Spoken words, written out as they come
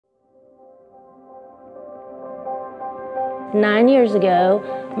9 years ago,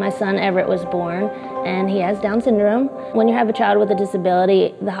 my son Everett was born, and he has Down syndrome. When you have a child with a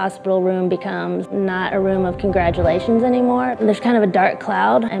disability, the hospital room becomes not a room of congratulations anymore. There's kind of a dark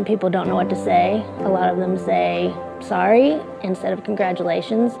cloud, and people don't know what to say. A lot of them say sorry instead of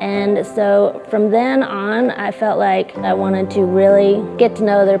congratulations. And so from then on, I felt like I wanted to really get to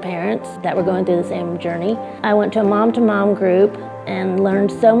know their parents that were going through the same journey. I went to a mom-to-mom group and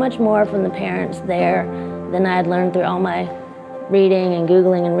learned so much more from the parents there than I had learned through all my reading and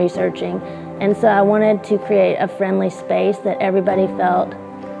Googling and researching. And so I wanted to create a friendly space that everybody felt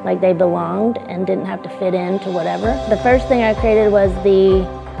like they belonged and didn't have to fit into whatever. The first thing I created was the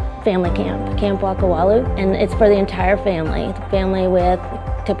family camp, Camp Wakawalu, and it's for the entire family. It's a family with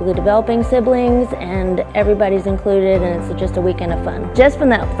typically developing siblings, and everybody's included, and it's just a weekend of fun. Just from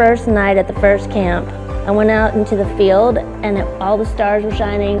that first night at the first camp, I went out into the field and all the stars were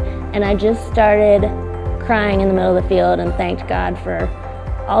shining, and I just started crying in the middle of the field and thanked God for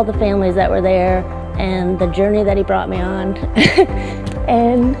all the families that were there and the journey that He brought me on.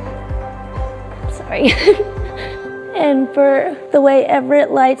 And sorry. And for the way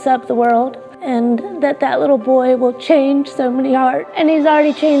Everett lights up the world, and that little boy will change so many hearts. And he's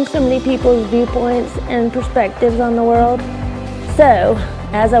already changed so many people's viewpoints and perspectives on the world. So,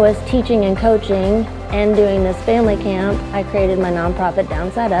 as I was teaching and coaching and doing this family camp, I created my nonprofit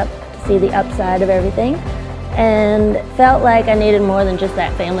Downside Up to see the upside of everything, and felt like I needed more than just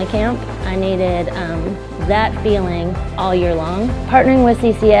that family camp. I needed that feeling all year long. Partnering with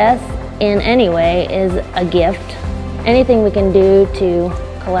CCS in any way is a gift. Anything we can do to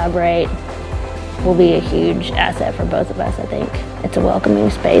collaborate will be a huge asset for both of us, I think. It's a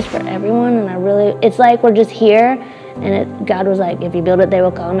welcoming space for everyone, and it's like we're just here, and God was like, if you build it, they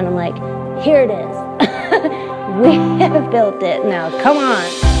will come, and I'm like, here it is. We have built it, now come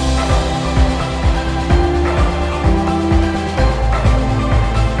on.